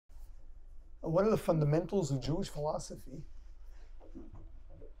One of the fundamentals of Jewish philosophy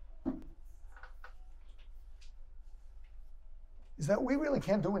is that we really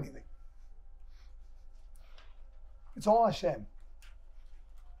can't do anything. It's all Hashem.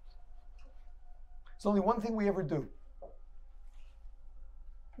 There's only one thing we ever do.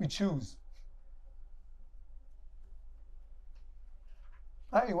 We choose.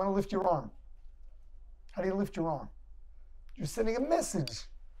 All right, you want to lift your arm. How do you lift your arm? You're sending a message.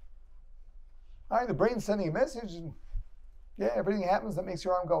 All right, the brain's sending a message, and yeah, everything happens that makes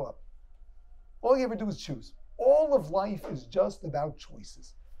your arm go up. All you ever do is choose. All of life is just about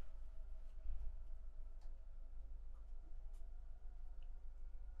choices.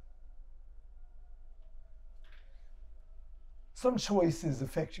 Some choices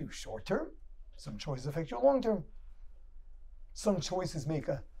affect you short term, some choices affect you long term. Some choices make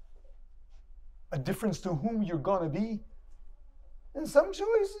a difference to whom you're going to be. And some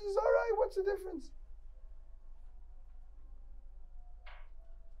choices, all right, what's the difference?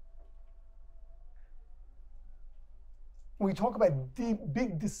 When we talk about deep,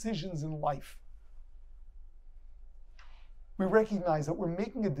 big decisions in life, we recognize that we're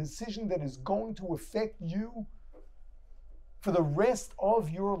making a decision that is going to affect you for the rest of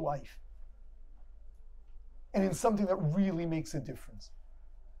your life. And in something that really makes a difference.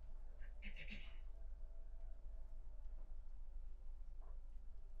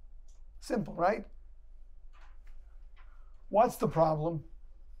 Simple, right? What's the problem?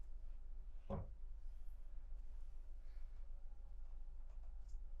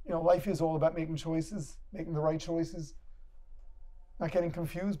 You know, life is all about making choices, making the right choices, not getting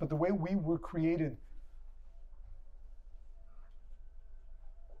confused, but the way we were created,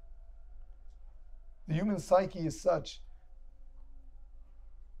 the human psyche is such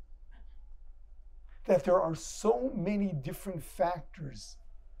that there are so many different factors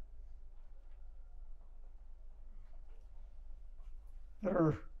that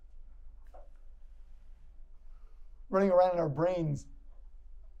are running around in our brains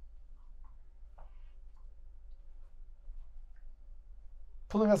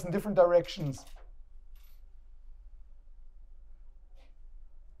pulling us in different directions.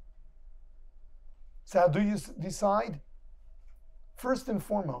 So how do you decide? First and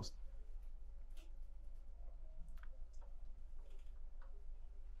foremost,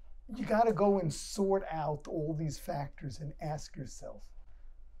 you got to go and sort out all these factors and ask yourself,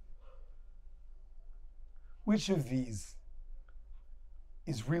 which of these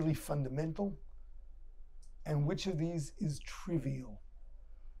is really fundamental and which of these is trivial?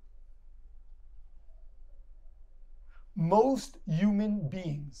 Most human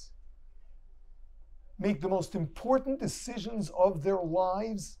beings make the most important decisions of their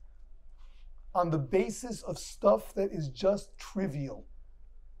lives on the basis of stuff that is just trivial.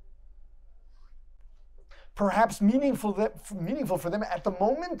 Perhaps meaningful for them at the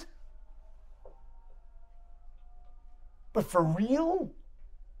moment, but for real,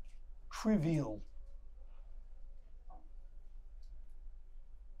 trivial.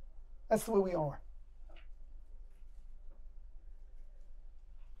 That's the way we are.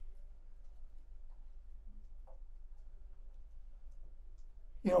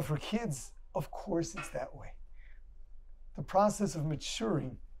 You know, for kids, of course it's that way. The process of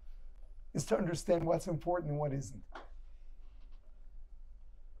maturing is to understand what's important and what isn't.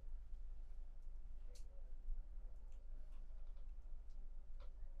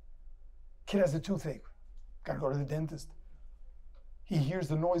 Kid has a toothache. Gotta go to the dentist. He hears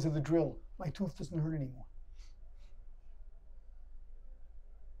the noise of the drill. My tooth doesn't hurt anymore.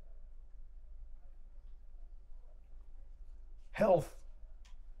 Health.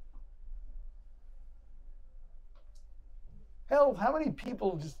 Health. How many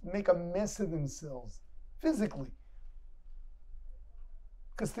people just make a mess of themselves physically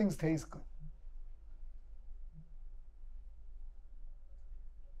because things taste good?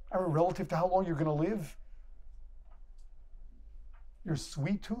 I mean, relative to how long you're going to live, your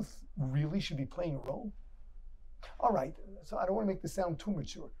sweet tooth really should be playing a role. All right, so I don't want to make this sound too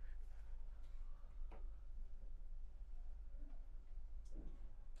mature.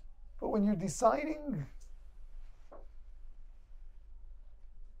 But when you're deciding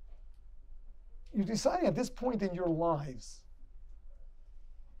at this point in your lives,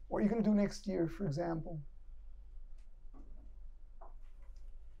 what are you going to do next year, for example?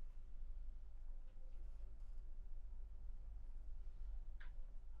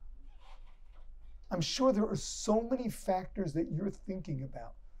 I'm sure there are so many factors that you're thinking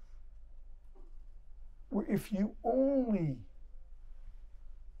about where if you only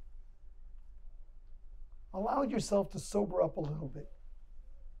allowed yourself to sober up a little bit,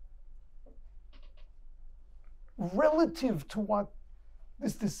 relative to what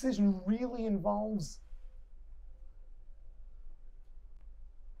this decision really involves,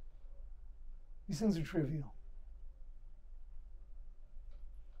 these things are trivial.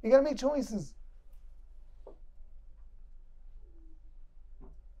 You got to make choices.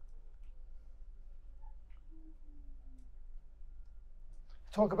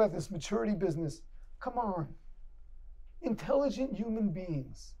 Talk about this maturity business. Come on. Intelligent human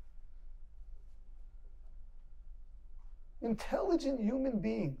beings. Intelligent human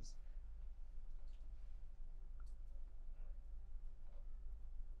beings.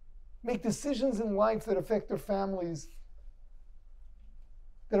 Make decisions in life that affect their families,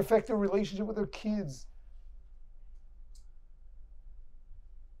 that affect their relationship with their kids.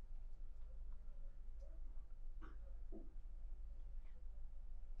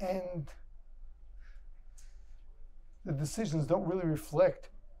 And the decisions don't really reflect,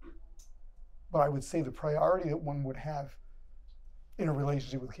 but I would say the priority that one would have in a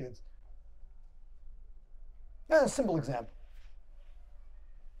relationship with kids. A simple example.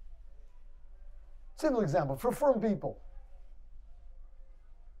 Simple example for firm people.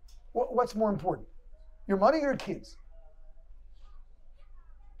 What's more important? Your money or your kids?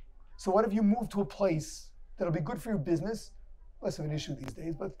 So what if you move to a place that'll be good for your business? Less of an issue these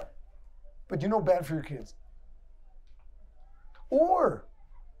days, but you know bad for your kids. Or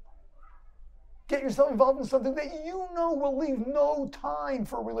get yourself involved in something that you know will leave no time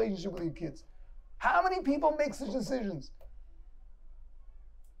for a relationship with your kids. How many people make such decisions?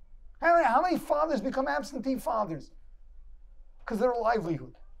 How many fathers become absentee fathers because of their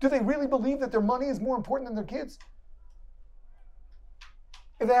livelihood? Do they really believe that their money is more important than their kids?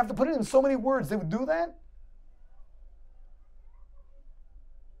 If they have to put it in so many words, they would do that?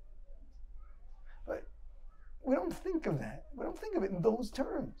 But we don't think of that. We don't think of it in those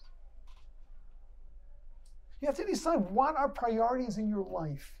terms. You have to decide what are priorities in your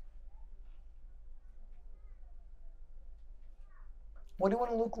life. What do you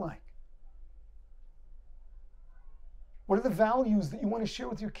want to look like? What are the values that you want to share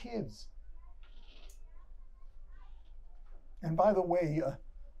with your kids? And by the way,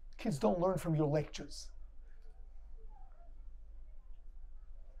 kids don't learn from your lectures.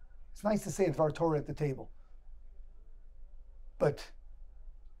 It's nice to say it's Dvar Torah at the table. But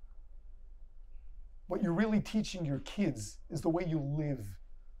what you're really teaching your kids is the way you live.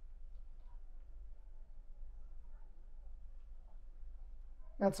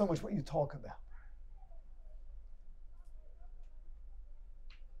 Not so much what you talk about.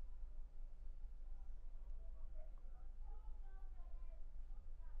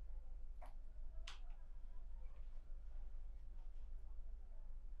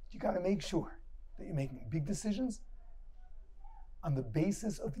 You got to make sure that you're making big decisions on the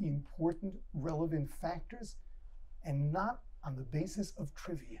basis of the important, relevant factors and not on the basis of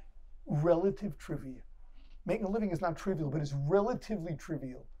trivia, relative trivia. Making a living is not trivial, but it's relatively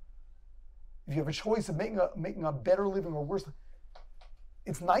trivial. If you have a choice of making a better living or worse,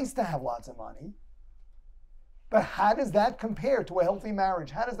 it's nice to have lots of money, but how does that compare to a healthy marriage?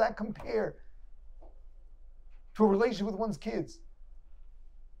 How does that compare to a relationship with one's kids?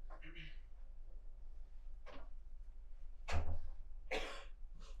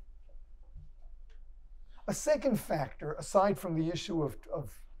 A second factor, aside from the issue of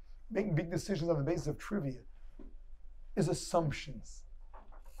making big decisions on the basis of trivia, is assumptions.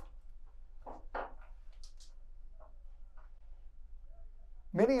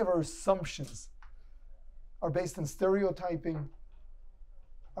 Many of our assumptions are based on stereotyping,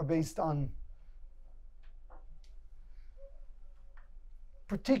 are based on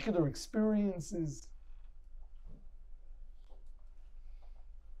particular experiences.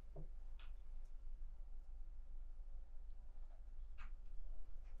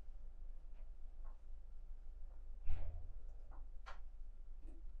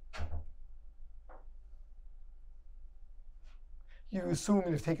 You assume that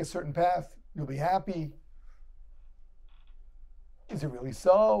if you take a certain path, you'll be happy. Is it really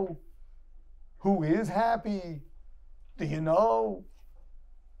so? Who is happy? Do you know?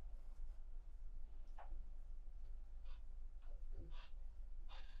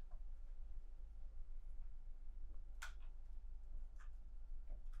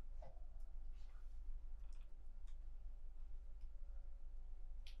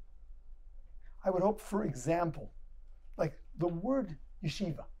 I would hope, for example, like the word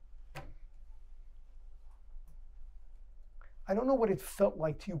yeshiva. I don't know what it felt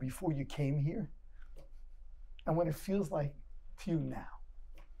like to you before you came here and what it feels like to you now.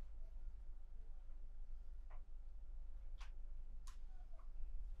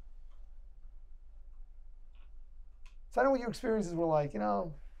 So I know what your experiences were like.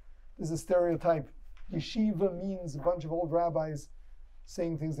 There's a stereotype. Yeshiva means a bunch of old rabbis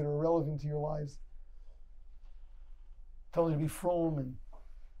saying things that are irrelevant to your lives. Telling you to be fromm and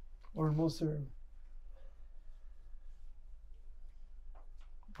learn Musar.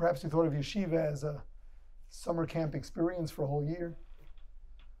 Perhaps you thought of yeshiva as a summer camp experience for a whole year.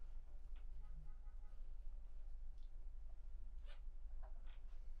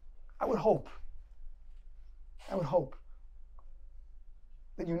 I would hope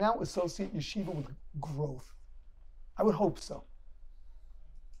that you now associate yeshiva with growth. I would hope so.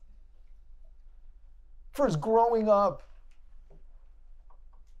 First, growing up,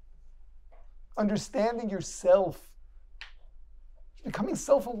 understanding yourself, becoming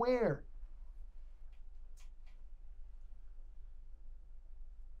self-aware,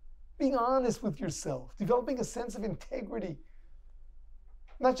 being honest with yourself, developing a sense of integrity,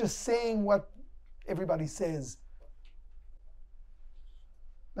 not just saying what everybody says,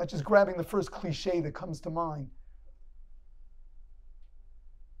 not just grabbing the first cliche that comes to mind.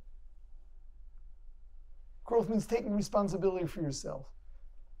 Growth means taking responsibility for yourself.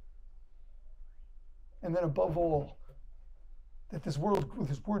 And then above all, that this word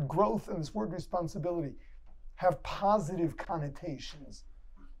growth and this word responsibility have positive connotations.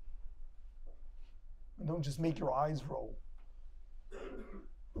 And don't just make your eyes roll.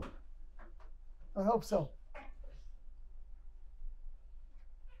 I hope so.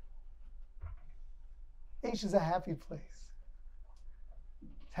 Aish is a happy place.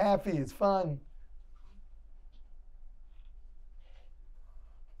 It's happy, it's fun.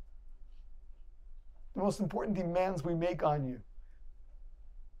 The most important demands we make on you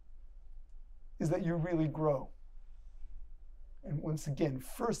is that you really grow. And once again,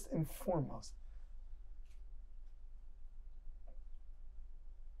 first and foremost,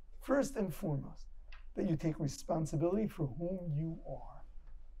 that you take responsibility for whom you are.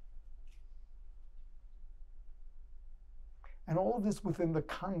 And all of this within the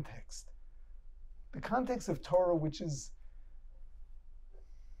context of Torah, which is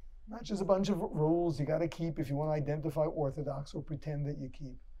not just a bunch of rules you got to keep if you want to identify Orthodox or pretend that you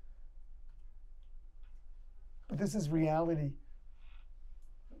keep. But this is reality.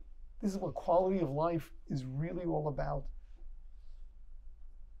 This is what quality of life is really all about.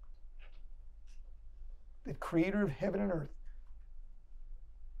 The creator of heaven and earth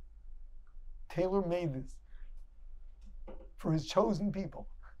tailor-made this for his chosen people.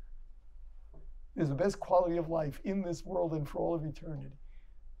 It is the best quality of life in this world and for all of eternity.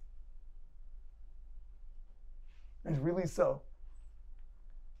 It's really so.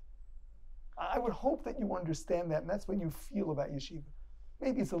 I would hope that you understand that, and that's what you feel about yeshiva.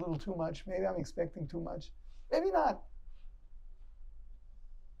 Maybe it's a little too much. Maybe I'm expecting too much. Maybe not.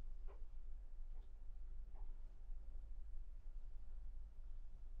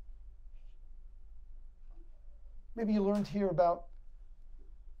 Maybe you learned here about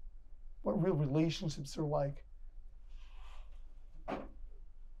what real relationships are like.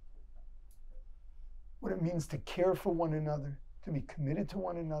 What it means to care for one another, to be committed to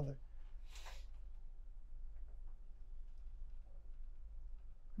one another.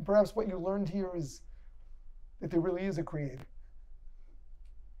 And perhaps what you learned here is that there really is a creator.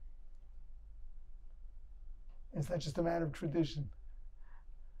 And it's not just a matter of tradition.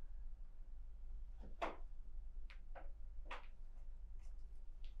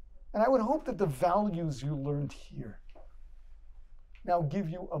 And I would hope that the values you learned here now give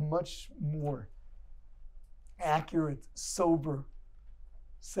you a much more accurate, sober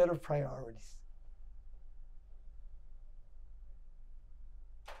set of priorities.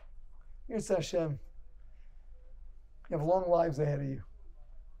 Here's Hashem. You have long lives ahead of you.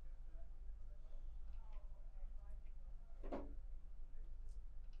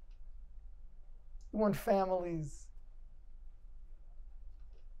 You want families.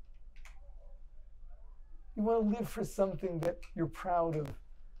 You want to live for something that you're proud of.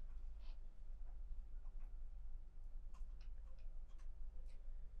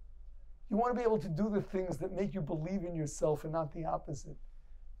 You want to be able to do the things that make you believe in yourself and not the opposite.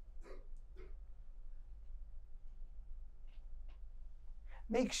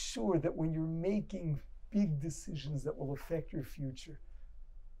 Make sure that when you're making big decisions that will affect your future,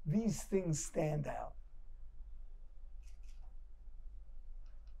 these things stand out.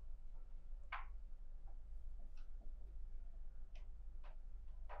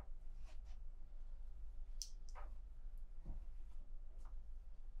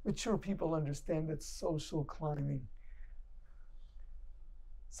 Mature people understand that social climbing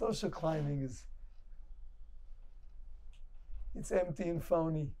is, it's empty and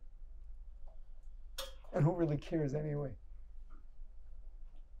phony. And who really cares anyway?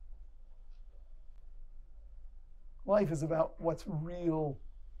 Life is about what's real.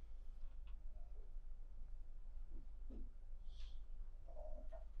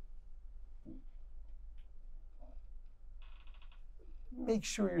 Make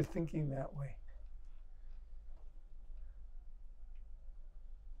sure you're thinking that way.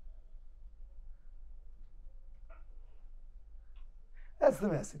 That's the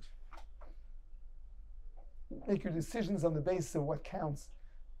message. Make your decisions on the basis of what counts.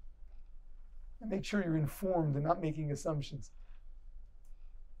 And make sure you're informed and not making assumptions.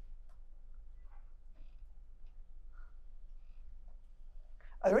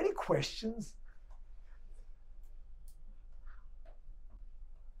 Are there any questions?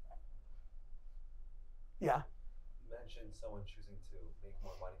 Yeah. You mentioned someone choosing to make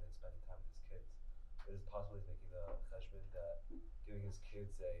more money than spending time with his kids. Is it possible he's making the judgment that giving his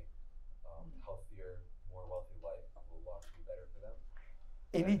kids a healthier, more wealthy life will be better for them?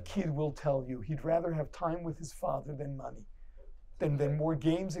 Any kid will tell you he'd rather have time with his father than money, than more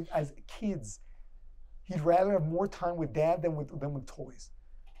games. As kids, he'd rather have more time with dad than with toys.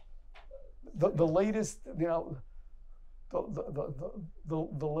 The latest, you know,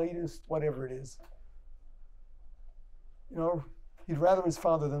 the latest whatever it is. You know, he'd rather his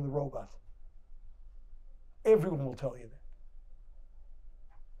father than the robot. Everyone will tell you that.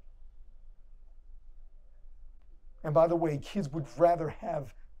 And by the way, kids would rather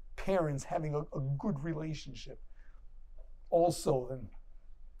have parents having a good relationship also than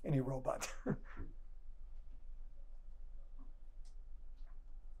any robot.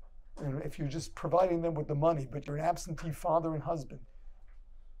 And if you're just providing them with the money, but you're an absentee father and husband,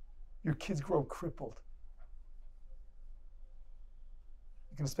 your kids grow crippled.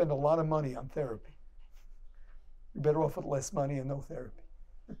 You can spend a lot of money on therapy. You're better off with less money and no therapy.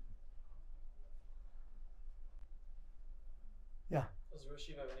 Yeah. Does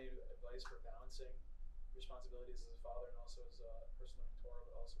Roshi have any advice for balancing responsibilities as a father and also as a person learning Torah,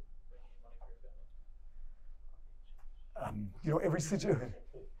 but also bringing in money for your family? You know,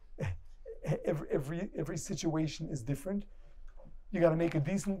 every situation is different. You got to make a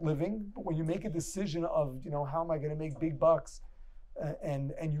decent living, but when you make a decision of, you know, how am I going to make big bucks,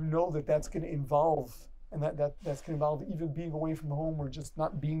 and you know that's going to involve, and that's going to involve either being away from home or just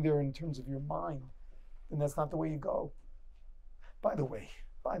not being there in terms of your mind, then that's not the way you go. By the way,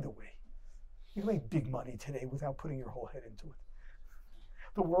 you can make big money today without putting your whole head into it.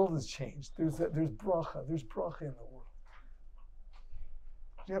 The world has changed. There's bracha in the world.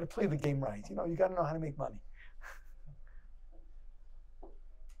 You got to play the game right. You know, you got to know how to make money.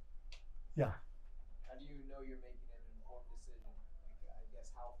 Yeah. How do you know you're making an informed decision? Like, I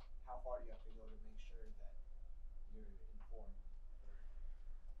guess how far do you have to go to make sure that you're informed?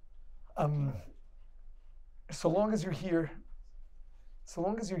 So long as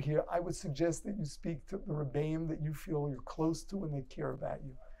you're here, I would suggest that you speak to the Rebbeim that you feel you're close to and that care about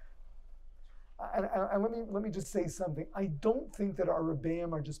you. And let me just say something. I don't think that our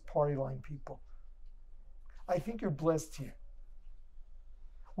Rebbeim are just party line people. I think you're blessed here.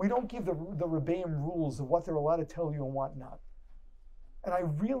 We don't give the Rebbeim rules of what they're allowed to tell you and what not. And I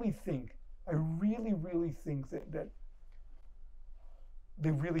really think that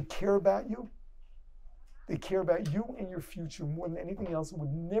they really care about you. They care about you and your future more than anything else, and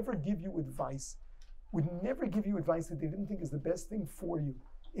would never give you advice that they didn't think is the best thing for you.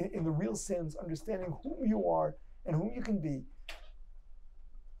 In the real sense, understanding whom you are and whom you can be.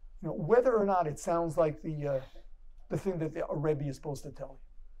 You know, whether or not it sounds like the thing that a Rebbe is supposed to tell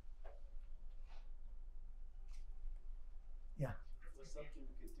you. Yeah. What's something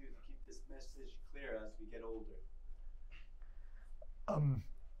we could do to keep this message clear as we get older?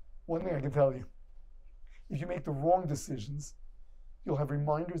 One thing I can tell you. If you make the wrong decisions, you'll have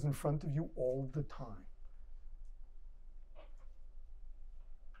reminders in front of you all the time.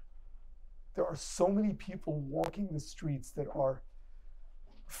 There are so many people walking the streets that are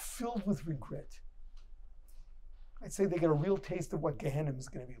filled with regret. I'd say they get a real taste of what Gehenna is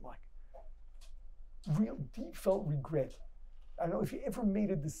going to be like. Real deep felt regret. I don't know if you ever made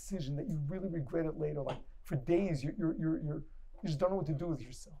a decision that you really regret it later, like for days you just don't know what to do with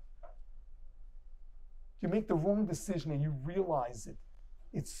yourself. You make the wrong decision and you realize it.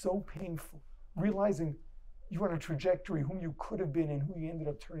 It's so painful. Realizing you're on a trajectory, whom you could have been and who you ended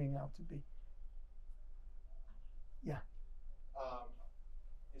up turning out to be. Yeah.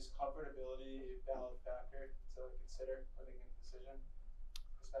 Is comfortability a valid factor to consider when making a decision,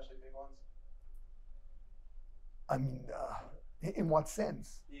 especially big ones? I mean, in what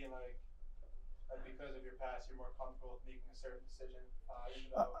sense? Being like because of your past, you're more comfortable with making a certain decision, even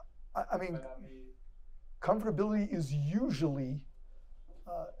though I mean, it might not be Comfortability is usually,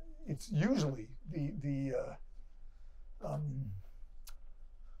 it's usually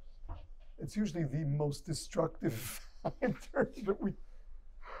it's usually the most destructive in terms that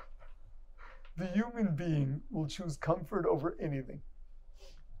the human being will choose comfort over anything.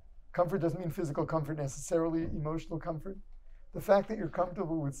 Comfort doesn't mean physical comfort necessarily, emotional comfort. The fact that you're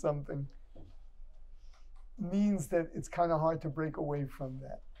comfortable with something means that it's kind of hard to break away from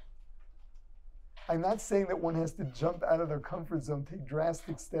that. I'm not saying that one has to jump out of their comfort zone, take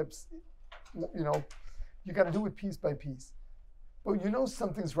drastic steps. You know, you got to do it piece by piece. But you know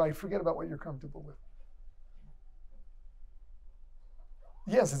something's right, forget about what you're comfortable with.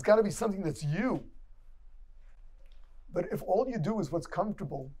 Yes, it's got to be something that's you. But if all you do is what's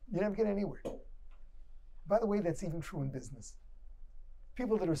comfortable, you never get anywhere. By the way, that's even true in business.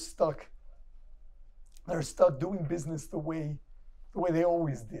 People that are stuck doing business the way they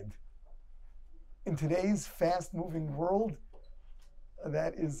always did. In today's fast-moving world,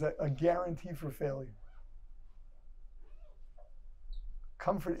 that is a guarantee for failure.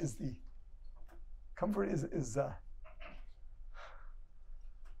 Comfort is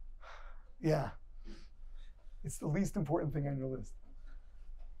it's the least important thing on your list.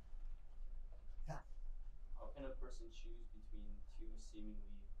 Yeah. How can a person choose between two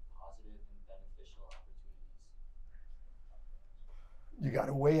seemingly positive and beneficial opportunities? You got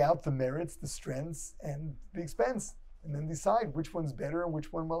to weigh out the merits, the strengths, and the expense, and then decide which one's better and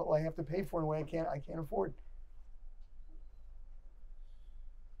which one will I have to pay for and what I can't afford.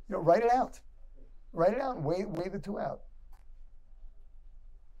 You know, write it out. Write it out and weigh the two out.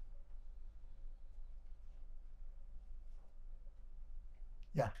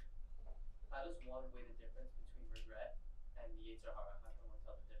 Yeah. How does one weigh the difference between regret and the Yetzer Hara? How can one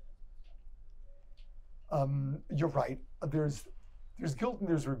tell the difference? You're right. There's guilt and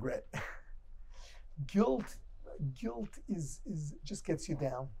there's regret. Guilt is just gets you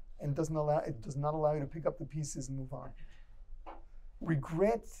down and does not allow you to pick up the pieces and move on.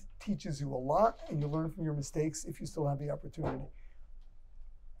 Regret teaches you a lot, and you learn from your mistakes if you still have the opportunity.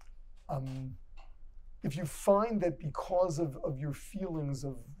 If you find that because of your feelings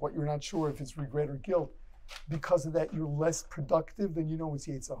of what you're not sure if it's regret or guilt, because of that you're less productive, then you know it's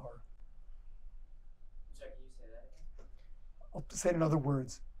Yetzer Hara. Sorry, can you say that again? I'll say it in other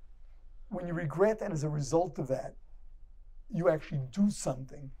words. When you regret and as a result of that, you actually do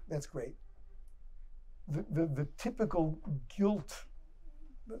something, that's great. The typical guilt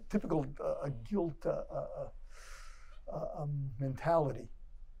mentality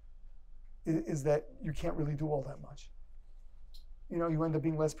is that you can't really do all that much. You know, you end up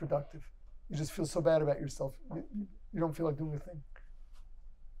being less productive. You just feel so bad about yourself. You don't feel like doing a thing.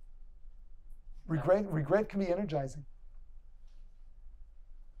 Regret can be energizing.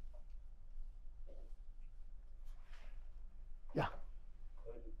 Yeah.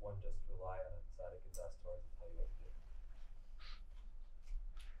 Could one just rely on a tzaddik and das Torah to tell you what to do?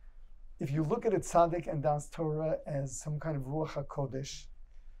 If you look at a tzaddik and das Torah as some kind of ruach hakodesh,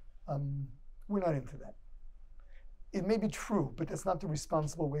 we're not into that. It may be true, but that's not the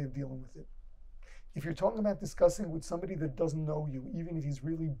responsible way of dealing with it. If you're talking about discussing with somebody that doesn't know you, even if he's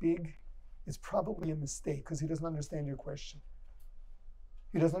really big, it's probably a mistake because he doesn't understand your question.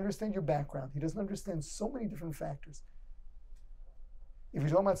 He doesn't understand your background. He doesn't understand so many different factors. If you're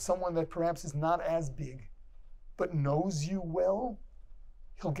talking about someone that perhaps is not as big, but knows you well,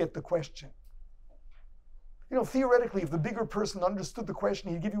 he'll get the question. You know, theoretically, if the bigger person understood the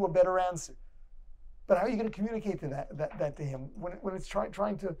question, he'd give you a better answer. But how are you going to communicate to that to him when it's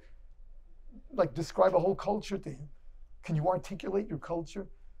trying to like describe a whole culture to him? Can you articulate your culture?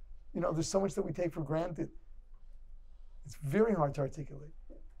 You know, there's so much that we take for granted. It's very hard to articulate.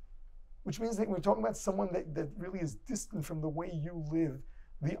 Which means that when we're talking about someone that really is distant from the way you live,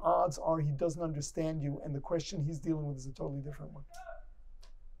 the odds are he doesn't understand you, and the question he's dealing with is a totally different one.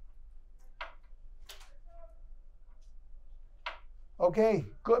 Okay,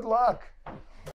 good luck.